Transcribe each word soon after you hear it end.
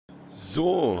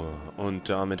So, und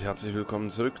damit herzlich willkommen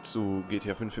zurück zu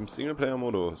GTA 5 im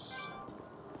Singleplayer-Modus.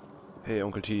 Hey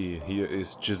Onkel T, hier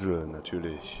ist Jizzle,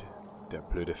 natürlich. Der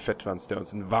blöde Fettwanz, der uns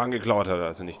den Wagen geklaut hat.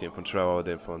 Also nicht den von Trevor,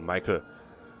 den von Michael,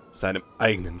 seinem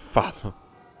eigenen Vater.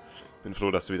 Bin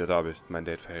froh, dass du wieder da bist. Mein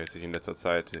Dad verhält sich in letzter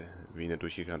Zeit wie eine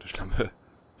durchgekannte Schlampe.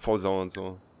 Voll sauer und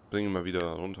so. Bring ihn mal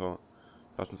wieder runter.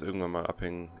 Lass uns irgendwann mal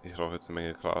abhängen. Ich rauche jetzt eine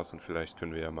Menge Gras und vielleicht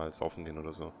können wir ja mal saufen gehen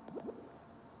oder so.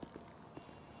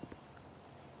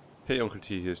 Hey Onkel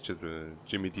T, hier ist Jizzle.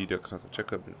 Jimmy D, der krasse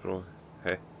Checker, bin froh.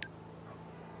 Hä?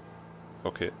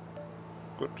 Okay.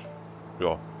 Gut.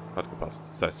 Ja, hat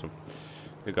gepasst. Sei es drum.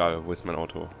 Egal, wo ist mein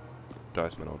Auto? Da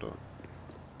ist mein Auto.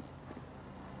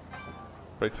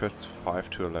 Breakfast 5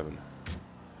 to 11.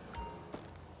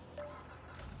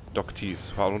 Doc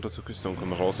Tees, fahr runter zur Küste und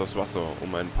komm raus aus Wasser,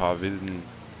 um ein paar wilden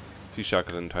Sea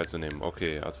Shark-Rennen teilzunehmen.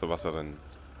 Okay, also Wasserrennen.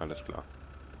 Alles klar.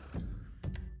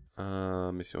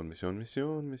 Mission.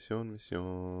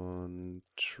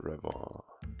 Trevor.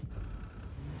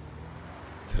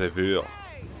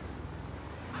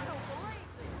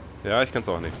 Ja, ich kann es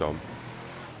auch nicht glauben.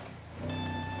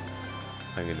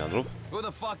 Eingehender Anruf. Who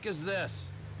the fuck is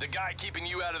this? The guy keeping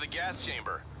you out of the gas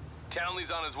chamber.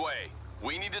 Townley's on his way.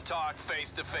 We need to talk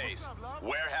face to face.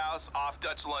 Warehouse off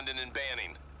Dutch London and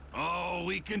Banning. Oh,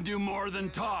 we can do more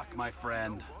than talk, my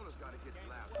friend.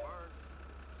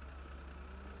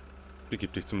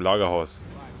 Begib dich zum Lagerhaus.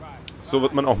 So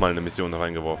wird man auch mal in eine Mission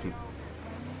reingeworfen.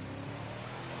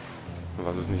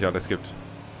 Was es nicht alles gibt.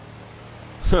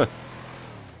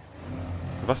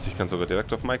 Was? Ich kann sogar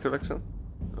direkt auf Michael wechseln?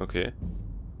 Okay.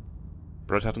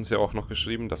 Brad hat uns ja auch noch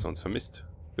geschrieben, dass er uns vermisst.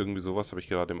 Irgendwie sowas habe ich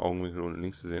gerade im Augenwinkel unten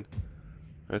links gesehen.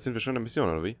 Jetzt sind wir schon in der Mission,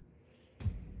 oder wie?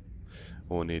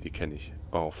 Oh nee, die kenne ich.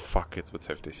 Oh fuck, jetzt wird's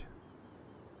heftig.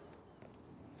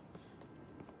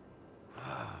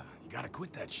 You gotta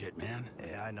quit that shit, man.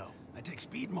 Yeah, I know. I take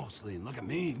speed mostly, and look at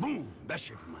me. Boom! Best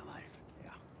shape of my life.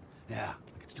 Yeah,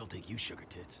 I could still take you, sugar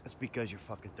tits. That's because you're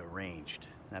fucking deranged,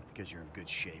 not because you're in good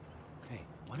shape. Hey,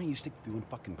 why don't you stick to doing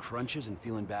fucking crunches and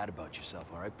feeling bad about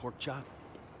yourself, all right, pork chop?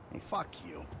 Hey, fuck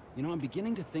you. You know, I'm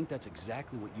beginning to think that's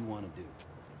exactly what you want to do.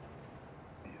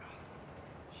 Yeah.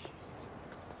 Jesus.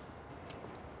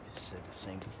 Just said the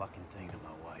same fucking thing to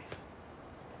my wife.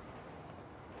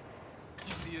 Did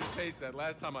you see his face that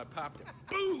last time I popped it?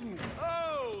 Boom!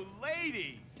 Oh,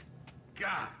 ladies!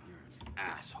 God, you're an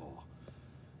asshole.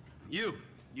 You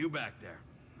back there.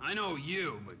 I know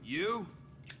you, but you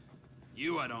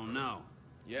I don't know.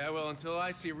 Yeah, well, until I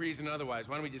see reason otherwise,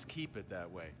 why don't we just keep it that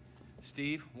way?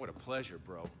 Steve, what a pleasure,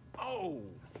 bro. Oh!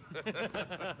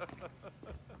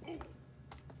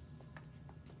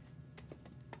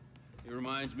 He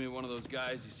reminds me of one of those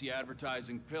guys you see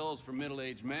advertising pills for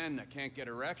middle-aged men that can't get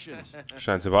erections.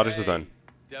 Scheint sympathisch zu sein.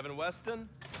 Devin Weston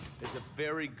is a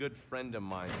very good friend of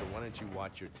mine, so why don't you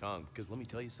watch your tongue? Because let me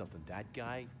tell you something, that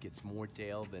guy gets more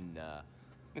tail than,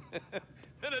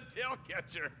 than a tail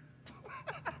catcher.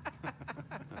 I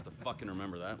have to fucking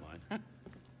remember that line.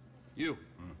 You.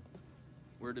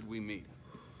 Where did we meet?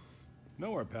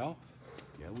 Nowhere, pal.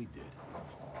 Yeah, we did.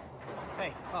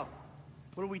 Hey, oh,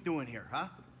 what are we doing here, huh?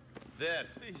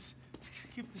 This. Please,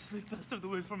 keep the sleep bastard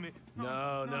away from me.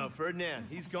 No, Ferdinand,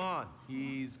 he's gone.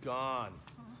 He's gone.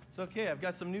 It's okay, I've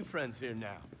got some new friends here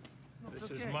now. This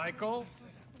is Michael,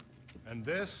 and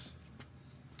this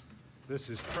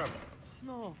is Trevor.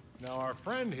 No, Now, our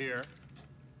friend here,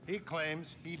 he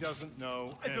claims he doesn't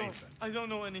know anything. I don't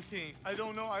know anything. I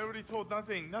don't know. I already told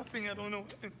nothing. Nothing. I don't know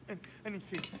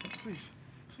anything. Please,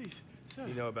 sir.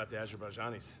 You know about the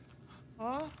Azerbaijanis?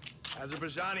 Huh?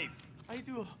 Azerbaijanis. I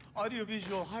do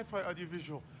audiovisual, hi-fi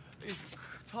audiovisual. It's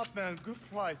top man, good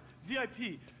price, VIP.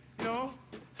 You know?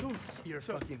 You're a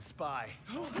fucking spy.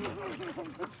 Oh,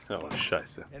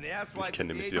 scheiße. And the ass Ich wipes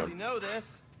kenne of die the Mission. agency know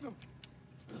this.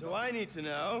 So I need to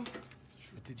know,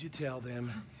 what did you tell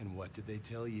them, and what did they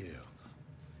tell you?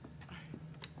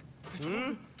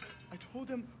 I told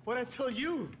them what I tell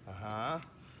you. Uh-huh.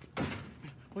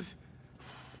 What?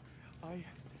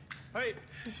 Hey.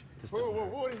 This Whoa, doesn't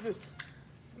hurt. what is this?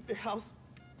 The house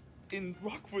in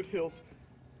Rockwood Hills.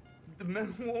 The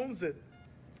man who owns it.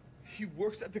 He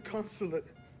works at the consulate.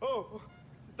 Oh,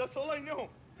 that's all I know.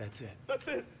 That's it. That's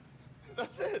it.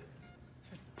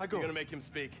 I go. You're gonna make him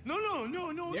speak. No.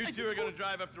 You two are gonna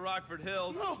drive up to Rockford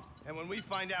Hills. No. And when we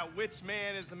find out which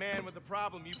man is the man with the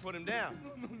problem, you put him down.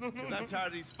 No. Because I'm tired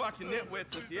of these fucking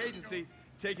nitwits at the agency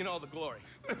taking all the glory.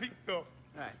 Let me go.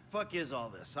 All right, fuck is all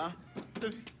this, huh?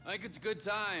 I think it's a good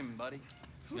time, buddy.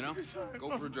 You know?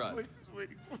 Go for a drive. Wait.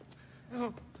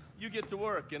 No. You get to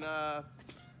work, and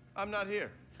I'm not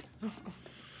here.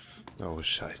 Oh,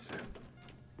 scheiße.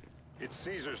 It's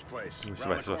Caesar's place. Ich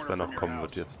weiß, was da noch kommen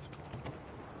wird jetzt.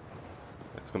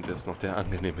 Jetzt kommt jetzt noch der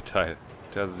angenehme Teil.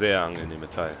 Der sehr angenehme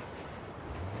Teil.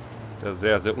 Der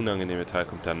sehr, sehr unangenehme Teil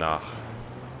kommt danach.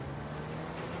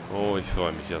 Oh, ich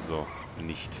freue mich ja so.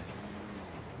 Nicht.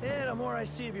 Yeah, the more I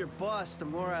see of your boss, the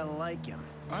more I like him.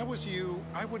 I was you,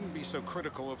 I wouldn't be so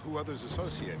critical of who others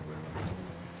associate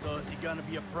with. So is he gonna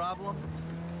be a problem?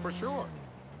 For sure.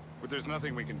 But there's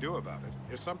nothing we can do about it.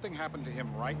 If something happened to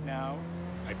him right now,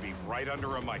 I'd be right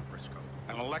under a microscope.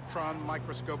 An electron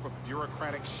microscope of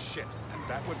bureaucratic shit. And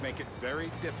that would make it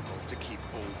very difficult to keep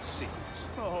old secrets.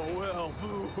 Oh, well,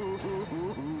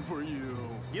 boo-hoo-hoo-hoo for you.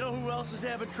 You know who else is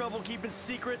having trouble keeping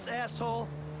secrets, asshole?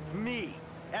 Me.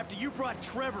 After you brought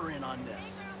Trevor in on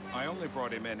this. I only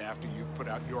brought him in after you put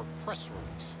out your press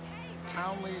release.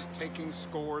 Townley's taking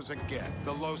scores again.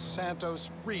 The Los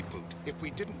Santos reboot. If we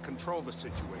didn't control the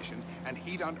situation and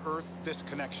he'd unearthed this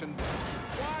connection,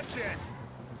 watch it!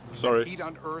 Sorry. And he'd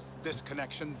unearthed this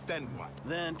connection, then what?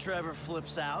 Then Trevor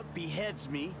flips out, beheads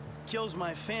me, kills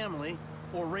my family,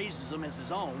 or raises them as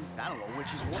his own. I don't know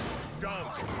which is what.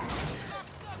 Don't!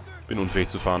 Bin unfähig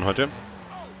zu fahren heute.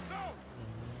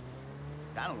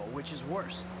 I don't know which is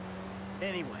worse.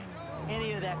 Anyway,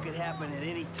 any of that could happen at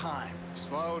any time.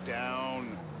 Slow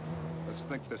down. Let's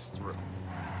think this through.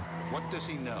 What does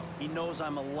he know? He knows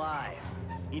I'm alive.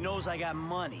 He knows I got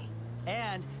money.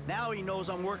 And now he knows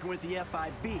I'm working with the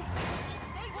FIB.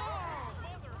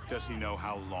 Does he know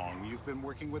how long you've been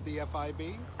working with the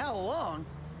FIB? How long?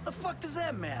 The fuck does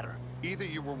that matter? Either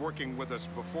you were working with us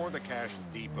before the Cash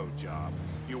Depot job,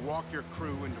 you walked your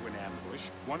crew into an ambush,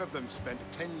 one of them spent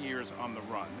 10 years on the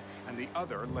run, and the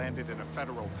other landed in a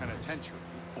federal penitentiary.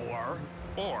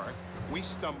 Or we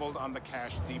stumbled on the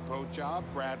Cash Depot job,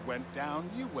 Brad went down,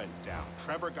 you went down,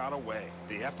 Trevor got away.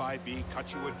 The FIB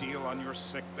cut you a deal on your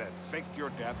sickbed, faked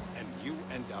your death, and you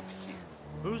end up here.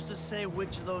 Who's to say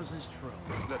which of those is true?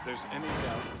 That there's any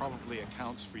doubt probably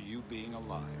accounts for you being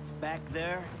alive. Back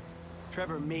there,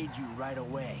 Trevor made you right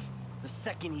away. The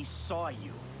second he saw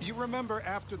you. You remember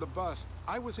after the bust,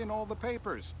 I was in all the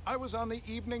papers. I was on the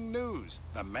evening news.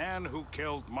 The man who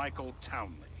killed Michael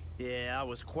Townley. Yeah, I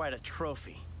was quite a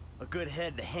trophy. A good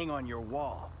head to hang on your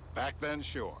wall. Back then,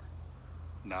 sure.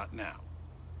 Not now.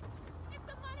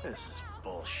 This is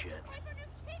bullshit.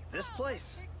 This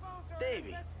place?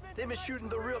 Davey, they've been shooting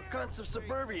the real cunts of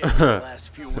suburbia for the last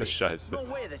few weeks. Scheiße. No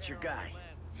way that's your guy.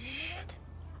 Shit.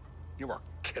 You are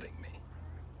kidding me.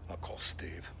 I'll call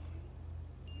Steve.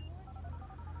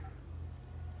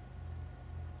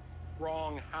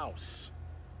 Wrong house.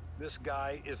 This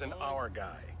guy isn't our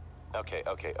guy. Okay.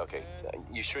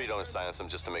 You sure you don't silence him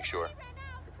just to make sure?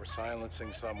 If we're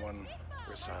silencing someone,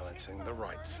 we're silencing the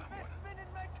right someone.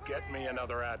 Get me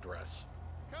another address.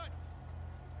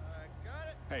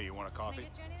 Hey, you want a coffee?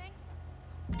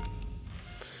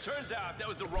 Turns out that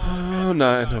was the wrong. Oh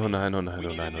nein, oh nein, oh nein,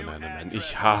 oh nein, oh nein, oh nein.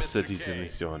 Ich hasse diese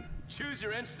Mission. Choose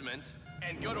your instrument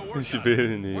and go to work. Ich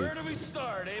will nicht. Where do we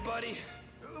start, eh, buddy?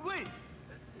 Wait!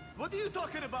 What are you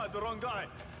talking about, the wrong guy?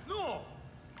 No!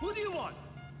 Who do you want?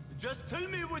 Just tell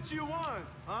me what you want.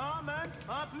 Huh, man?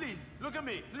 Huh, please. Look at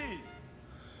me, please.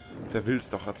 Der will's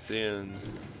doch erzählen.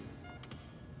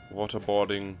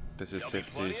 Waterboarding, das ist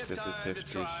heftig, das ist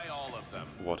heftig.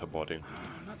 Waterboarding.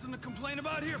 Nothing to complain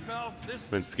about here, pal.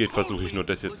 Wenn es geht, versuche ich nur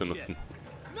das hier zu nutzen.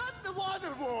 Not the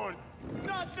waterboard!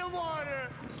 Not the water!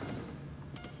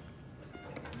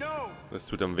 No! Das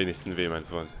tut am wenigsten weh, mein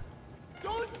Freund.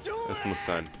 Don't do Das it! muss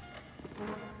sein.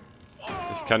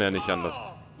 Ich kann ja nicht anders.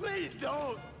 Please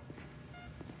don't!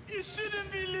 It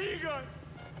shouldn't be legal!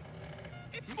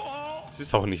 Es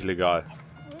ist auch nicht legal.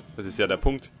 Das ist ja der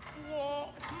Punkt.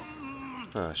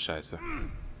 Ah, scheiße.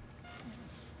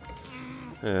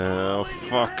 Oh,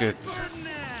 fuck it.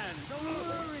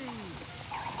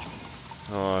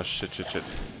 Oh, shit.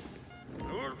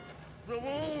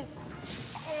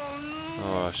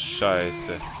 Oh,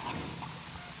 scheiße.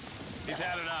 He's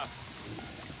had enough.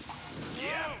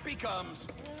 Yeah, becomes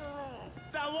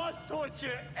That was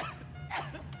torture!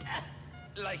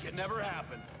 like it never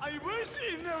happened. I wish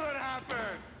it never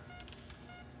happened!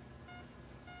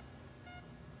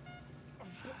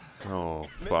 Oh,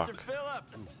 fuck. Mr.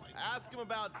 Phillips, ask him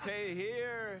about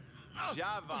Tahir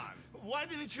Javan. Why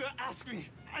didn't you ask me?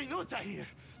 I know Tahir.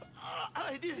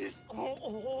 I did his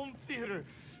home theater.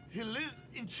 He lives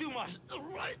in Chumash,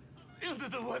 right into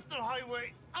the Western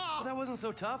Highway. That wasn't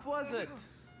so tough, was it?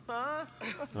 Huh?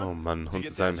 Oh Mann, unter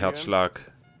seinem Herzschlag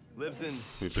Lives in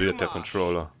vibriert der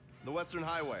Controller. the Western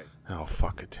Highway. Oh,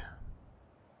 fuck it.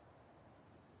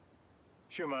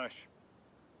 Shumash,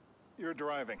 you're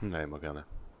driving. Na, immer gerne.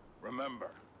 Remember,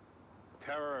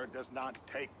 terror does not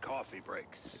take coffee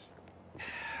breaks.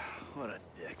 What a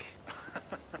dick.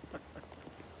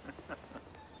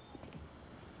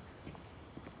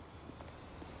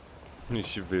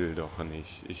 Ich will doch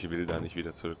nicht. Ich will da nicht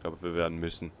wieder zurück, aber wir werden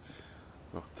müssen.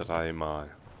 Noch 3 Mal.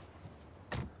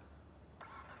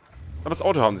 Aber das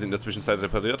Auto haben sie in der Zwischenzeit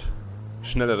repariert.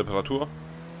 Schnelle Reparatur.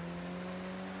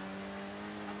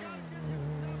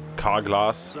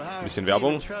 Carglass. Ein bisschen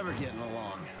Werbung. Kriege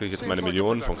ich jetzt meine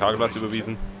Millionen von Carglass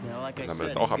überwiesen. Dann haben wir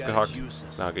das auch abgehakt.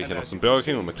 Da gehe ich ja noch zum Burger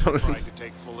King und McDonald's.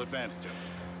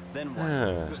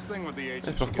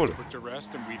 Einfach cool.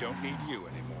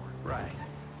 Right.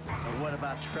 And what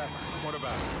about Trevor? What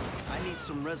about it? I need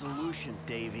some resolution,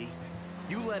 Davey.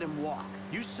 You let him walk.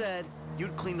 You said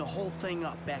you'd clean the whole thing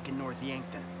up back in North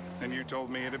Yankton. And you told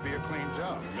me it'd be a clean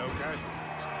job, no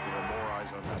casualties. There are more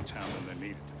eyes on that town than there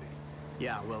needed to be.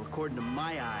 Yeah, well, according to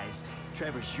my eyes,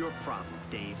 Trevor's your problem,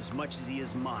 Dave, as much as he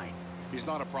is mine. He's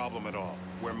not a problem at all.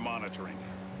 We're monitoring him.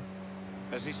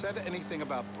 Has he said anything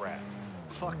about Brad?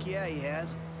 Fuck yeah, he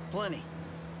has. Plenty.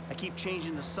 I keep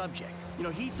changing the subject. You know,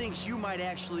 he thinks you might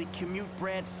actually commute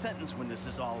Brad's sentence when this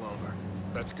is all over.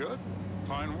 That's good.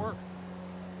 Fine work.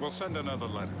 We'll send another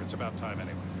letter. It's about time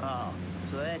anyway. Oh,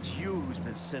 so that's you who's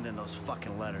been sending those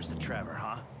fucking letters to Trevor,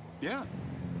 huh? Yeah.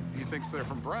 He thinks they're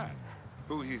from Brad,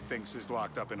 who he thinks is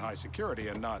locked up in high security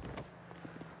and not...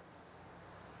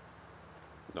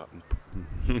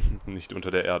 Nicht unter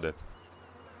der Erde.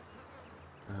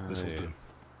 This'll do.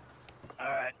 All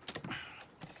right.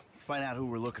 Find out who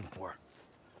we're looking for.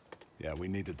 Yeah, we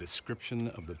need a description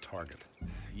of the target.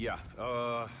 Yeah,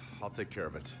 I'll take care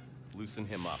of it. Loosen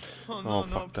him up. Oh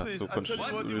fuck, das so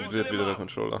wird wieder der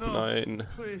Controller. Nein,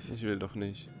 ich will doch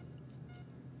nicht.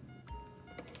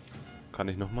 Kann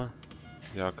ich nochmal?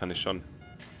 Ja, kann ich schon.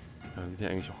 Ja, will dir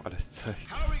eigentlich auch alles zeigen.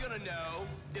 How are we gonna know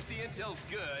if the intel's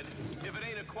good if it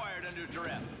ain't acquired under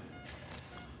duress?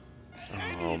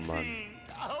 Oh Mann.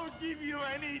 I'll give you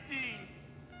anything.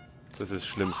 Das ist das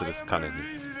Schlimmste, das kann ich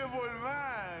nicht.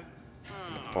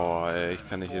 Boah, ey, ich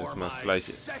kann nicht jedes Mal das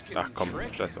gleiche. Ach komm,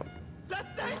 scheiß auf.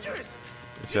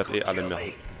 Ich werde eh alle mehr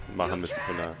machen müssen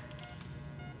von daher.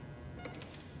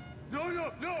 No, no,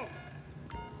 no!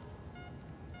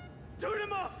 Turn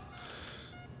him off!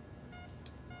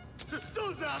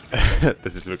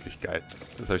 Das ist wirklich geil.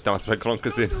 Das habe ich damals bei Gronk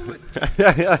gesehen.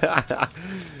 Ja,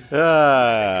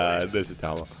 das ist der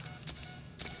Hammer.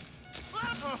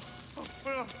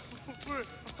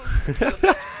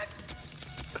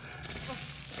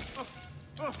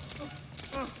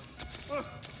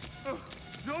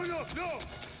 No, no, no!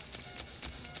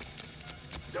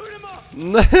 Turn him off!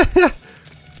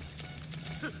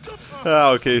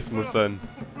 Ja, okay, es muss sein.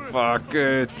 Fuck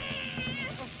it.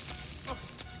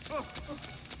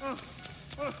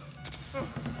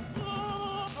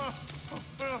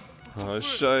 Oh,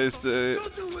 scheiße.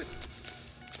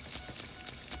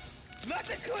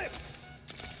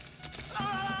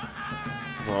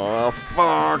 Oh,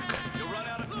 fuck.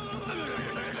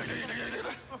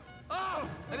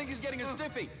 I think he's getting a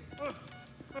stiffy.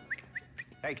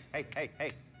 Hey, hey, hey,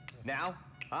 hey. Now?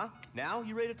 Huh? Now?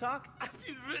 You ready to talk? I've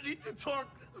been ready to talk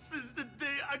since the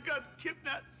day I got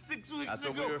kidnapped 6 weeks That's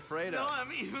ago. what we were afraid of. No,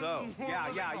 I'm even So, more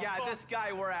yeah, this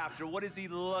guy we're after, what does he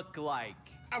look like?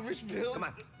 Average build. Come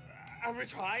on.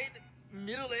 Average height.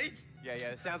 Middle age. Yeah,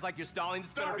 it sounds like you're stalling.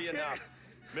 This better be Dark hair. enough.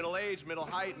 Middle age, middle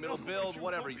height, middle build,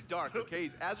 whatever. He's dark, okay?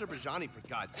 He's Azerbaijani, for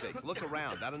God's sakes. Look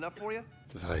around. That enough for you?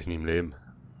 Das reicht nie im Leben.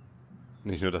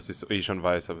 Nicht nur, dass ich es eh schon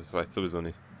weiß, aber es reicht sowieso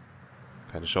nicht.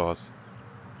 Keine Chance.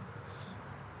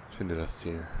 Ich finde das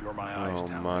Ziel. Oh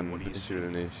Mann, ich will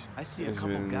nicht. I see a Ich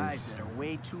couple will guys nicht. that are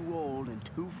way too old and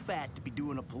too fat to be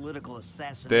doing a political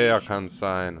assassination. Der kann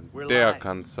sein. Der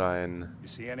kann sein. You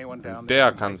see anyone down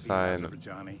Der there? kann Might be sein.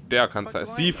 Azerbaijani. Der kann sein.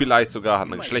 Sie vielleicht sogar hat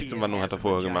eine Geschlechtsumwandlung hat er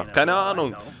vorher gemacht. Keine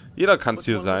Ahnung. Jeder kann es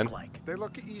hier sein. They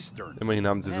look Eastern. Immerhin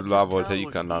haben sie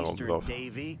Solarvoltaikanlagen oben drauf.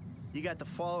 Bisschen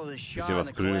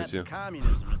was Grünes hier.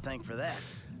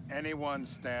 Anyone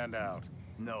stand out?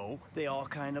 No, they all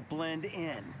kind of blend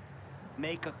in.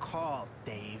 Make a call,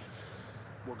 Dave.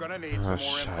 We're gonna need some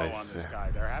more info on this Scheiße. guy.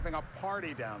 They're having a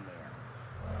party down there.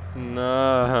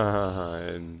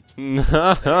 Nein.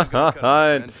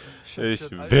 Nein.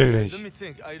 Ich will Let nicht. me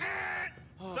think.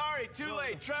 Sorry, too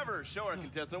late. Trevor, show our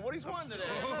contestant what he's won today.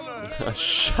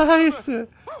 Scheiße.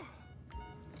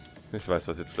 Ich weiß,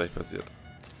 was jetzt gleich passiert.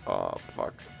 Oh,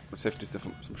 fuck. Das Heftigste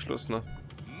zum Schluss, ne?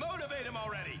 Motivate him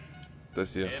already.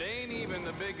 Das hier. It ain't even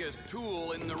the biggest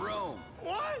tool in the room.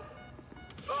 What?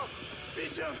 Oh,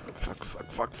 Fuck,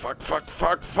 fuck, fuck, fuck, fuck,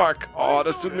 fuck, fuck. Oh,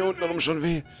 das tut mir untenrum schon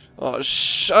weh. Oh,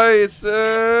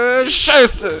 scheiße.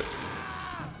 Scheiße.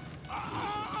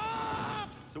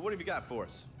 So what have you got for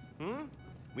us?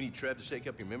 We need Trev to shake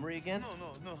up your memory again?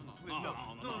 No, please, no,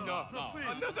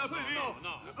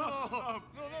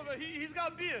 he's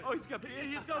got beer. Oh, he's got beer?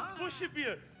 He's got bushy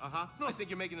beer. Uh-huh. No. I think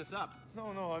you're making this up.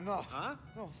 No, I'm not. Huh?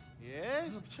 No. Yeah?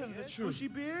 Bushy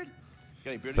beard?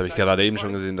 Das habe ich gerade eben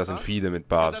schon gesehen, das sind viele mit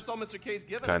Bart. That's all Mr. K's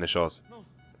given Keine us. Chance.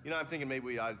 You know, I'm thinking maybe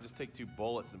we ought to just take 2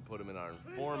 bullets and put them in our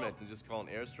informant and just call an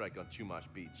airstrike on Chumash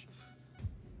Beach.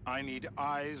 I need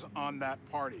eyes on that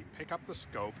party. Pick up the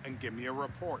scope and give me a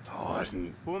report. Oh, das ist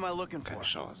ein... Who am I looking for? Keine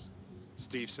Chance.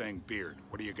 Steve saying beard.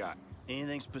 What do you got?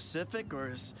 Anything specific, or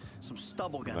is some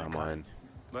stubble gonna Na, come? mein.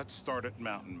 Let's start at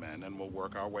Mountain Men and we'll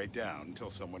work our way down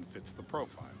until someone fits the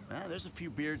profile. There's a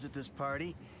few beards at this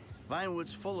party.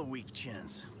 Vinewood's full of weak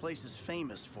chins. Place is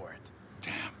famous for it.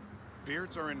 Damn.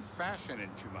 Beards are in fashion in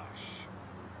Chumash.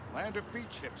 Land of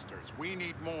beach hipsters. We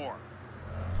need more.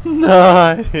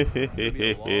 Nein. It's gonna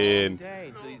be a long day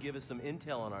until you give us some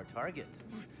intel on our target.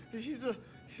 He's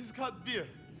got beer.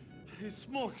 He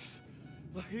smokes.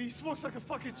 He smokes like a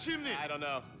fucking chimney. I don't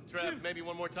know. Trev, maybe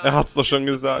one more time. Hat's doch schon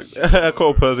gesagt.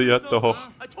 Kooperiert doch.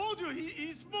 I told you,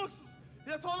 he smokes.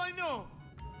 That's all I know.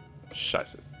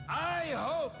 Scheiße. I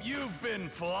hope you've been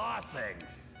flossing.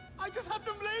 I just had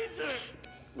them laser.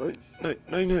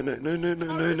 Nein.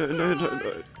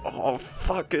 Oh,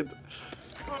 fuck it.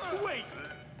 Wait.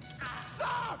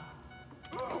 Stop.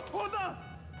 Hold on.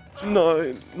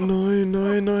 Nein.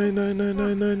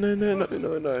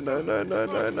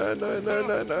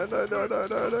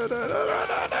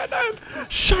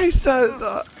 Scheiße,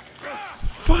 Alter.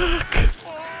 Fuck.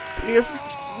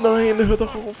 Nein, hör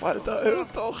doch auf, Alter. Hör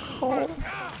doch auf.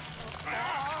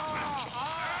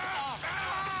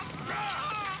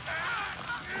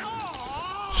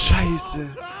 Scheiße.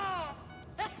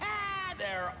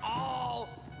 They're all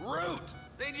root.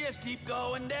 They just keep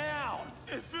going down.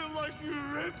 It feels like you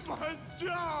ripped my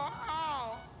jaw.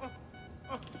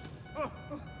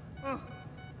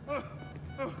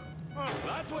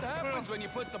 That's what happens when you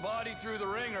put the body through the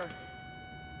ringer.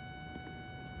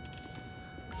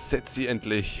 Setz sie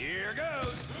endlich. Here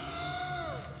goes.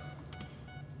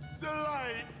 The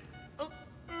light.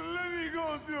 Let me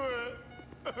go through it.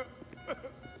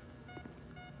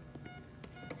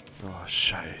 Oh,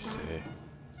 Scheiße, ey.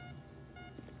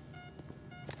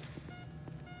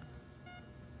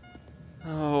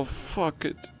 Oh, fuck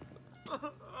it.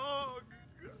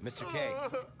 Mr. K.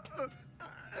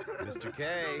 Mr. K. I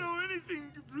don't know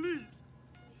anything, please.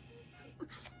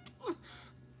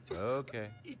 It's okay.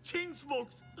 He chain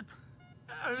smokes.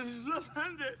 And he's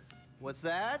left-handed. What's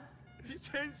that? He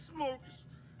chain smokes.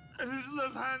 And he's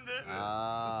left-handed.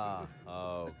 Ah,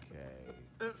 okay.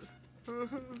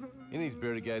 Any of these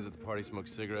bearded guys at the party smoke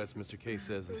cigarettes. Mr. K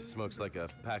says he smokes like a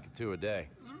pack of 2 a day.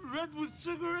 Redwood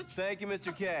cigarettes? Thank you,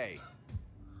 Mr. K.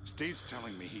 Steve's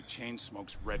telling me he chain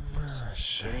smokes Redwoods.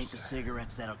 It ain't the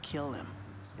cigarettes that'll kill him.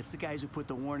 It's the guys who put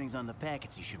the warnings on the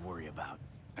packets you should worry about.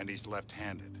 And he's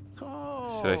left-handed.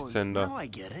 Oh, Rechtshänder. now I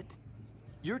get it.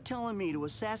 You're telling me to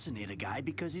assassinate a guy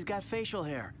because he's got facial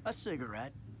hair, a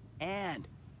cigarette, and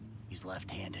he's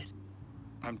left-handed.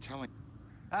 I'm telling...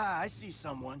 I see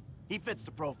someone. He fits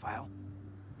the profile.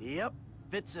 Yep,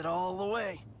 fits it all the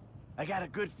way. I got a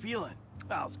good feeling.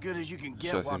 Well, as good as you can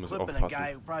get while clipping a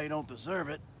guy who probably don't deserve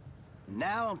it.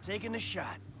 Now I'm taking a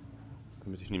shot.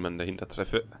 Damit ich niemanden dahinter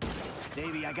treffe.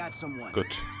 Davey, I got someone.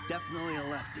 Gut. Definitely a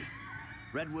lefty.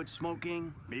 Redwood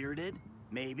smoking, bearded,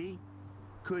 maybe,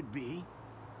 could be,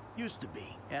 used to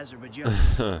be, Azerbaijan.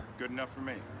 Good enough for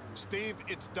me. Steve,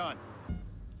 it's done.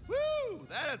 Woo!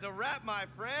 That is a wrap, my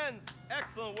friends.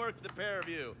 Excellent work, the pair of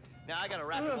you. Now, I got a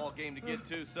racquetball game to get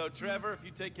to, so Trevor, if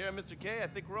you take care of Mr. K, I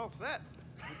think we're all set.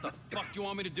 What the fuck do you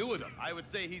want me to do with him? I would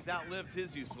say he's outlived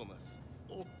his usefulness.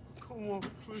 Oh, come on,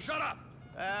 please. Shut up!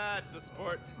 That's a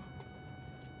sport.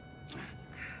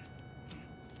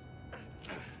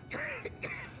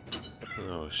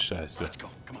 Oh, Scheiße. Let's go,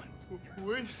 come on.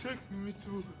 Where are you taking me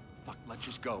to? Fuck, let's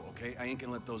just go, okay? I ain't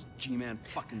gonna let those G-Man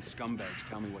fucking scumbags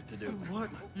tell me what to do. What?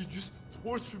 You just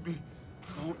tortured me.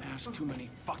 Don't ask too many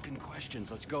fucking questions.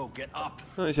 Let's go, get up.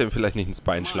 Ich hätte vielleicht nicht ins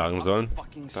Bein schlagen sollen.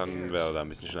 Dann wäre er da ein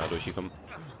bisschen schneller durchgekommen.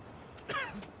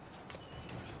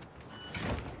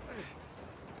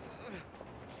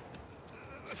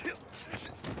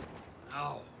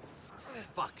 Oh, for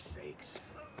fuck's sakes.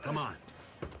 Come on,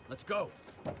 let's go.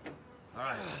 All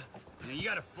right, now you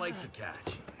got a flight to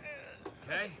catch,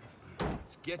 okay?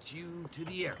 Let's get you to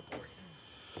the airport.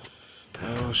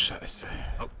 Oh, Scheiße.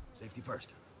 Oh, safety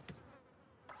first.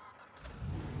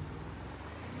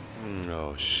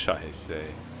 Oh, Scheiße,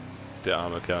 ey. Der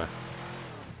arme Kerl.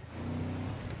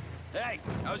 Hey,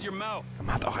 how's your mouth?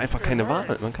 Man hat auch einfach keine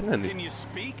Wahl. Man kann ja nicht Can you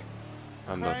speak?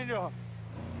 anders. Kinda.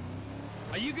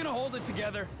 Are you gonna hold it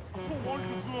together? I want to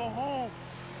go home.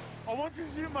 I want to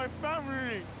see my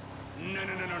family. No.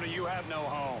 You have no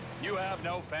home. You have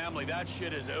no family. That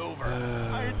shit is over.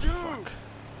 I do.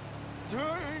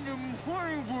 They're in the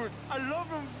Morningwood. I love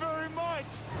them very much.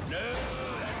 No,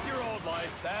 that's your old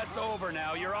life. That's over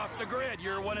now. You're off the grid.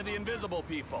 You're one of the invisible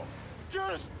people.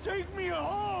 Just take me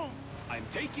home. I'm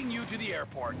taking you to the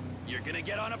airport. You're gonna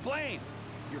get on a plane.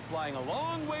 You're flying a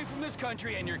long way from this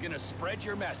country and you're gonna spread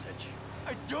your message.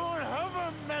 I don't have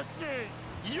a message.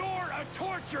 You're a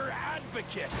torture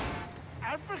advocate.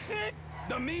 Advocate?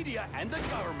 The media and the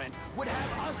government would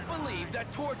have us believe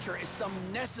that torture is some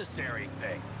necessary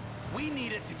thing. We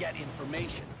need it to get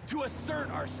information, to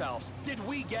assert ourselves. Did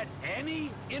we get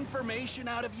any information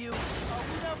out of you? We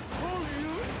have told you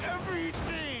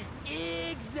everything.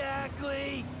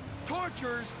 Exactly.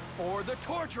 Torture's for the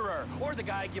torturer, or the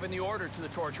guy giving the order to the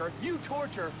torturer. You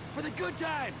torture for the good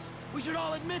times. We should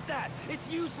all admit that.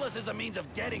 It's useless as a means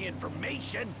of getting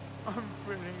information. I'm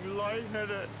feeling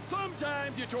lightheaded.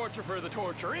 Sometimes you torture for the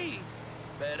torturee,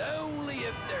 but only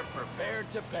if they're prepared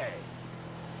to pay.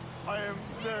 I am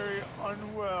very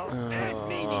unwell. That's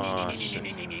me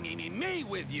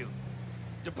with you.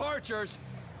 Departures.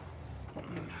 Here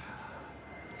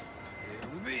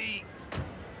we be.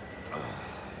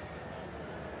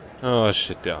 Oh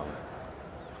shit, der Arme.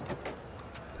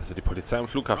 Dass er die Polizei am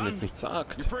Flughafen jetzt nichts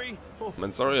sagt. You free? Ich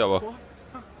mein, sorry, aber...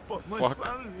 But my Fuck.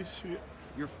 family is here.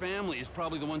 Your family is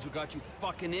probably the ones who got you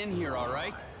fucking in here, all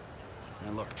right?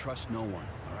 Now look, trust no one,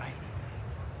 all right?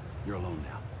 You're alone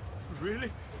now.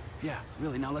 Really? Yeah,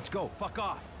 really, now let's go. Fuck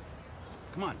off.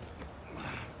 Come on.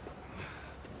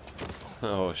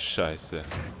 Oh, scheiße.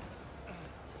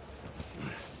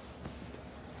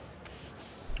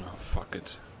 Oh, fuck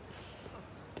it.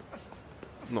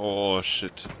 Oh,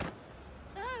 shit.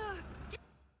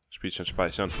 Spielchen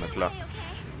speichern, na klar.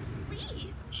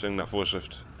 Streng nach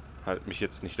Vorschrift. Halt mich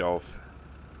jetzt nicht auf.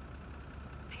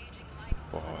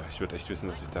 Boah, ich würde echt wissen,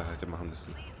 was ich da hätte machen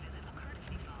müssen.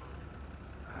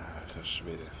 Alter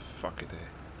Schwede, fuck it, ey.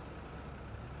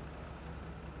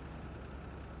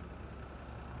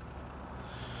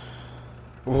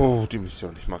 Oh, die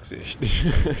Mission, ich mag sie echt nicht.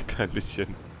 Kein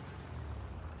bisschen.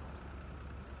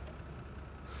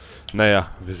 Naja,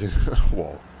 wir sind...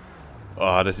 Wow.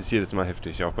 Oh, das ist jedes Mal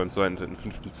heftig. Auch beim 2., 3.,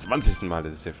 5., 20. Mal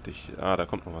ist es heftig. Ah, da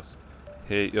kommt noch was.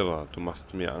 Hey, Irrer, du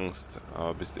machst mir Angst,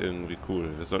 aber bist irgendwie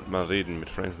cool. Wir sollten mal reden, mit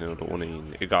Franklin oder ohne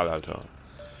ihn. Egal, Alter.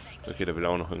 Okay, der will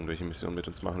auch noch irgendwelche Missionen mit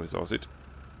uns machen, wie es aussieht.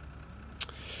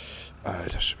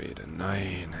 Alter Schwede,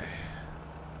 nein,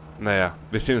 ey. Naja,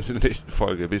 wir sehen uns in der nächsten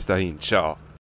Folge. Bis dahin, ciao.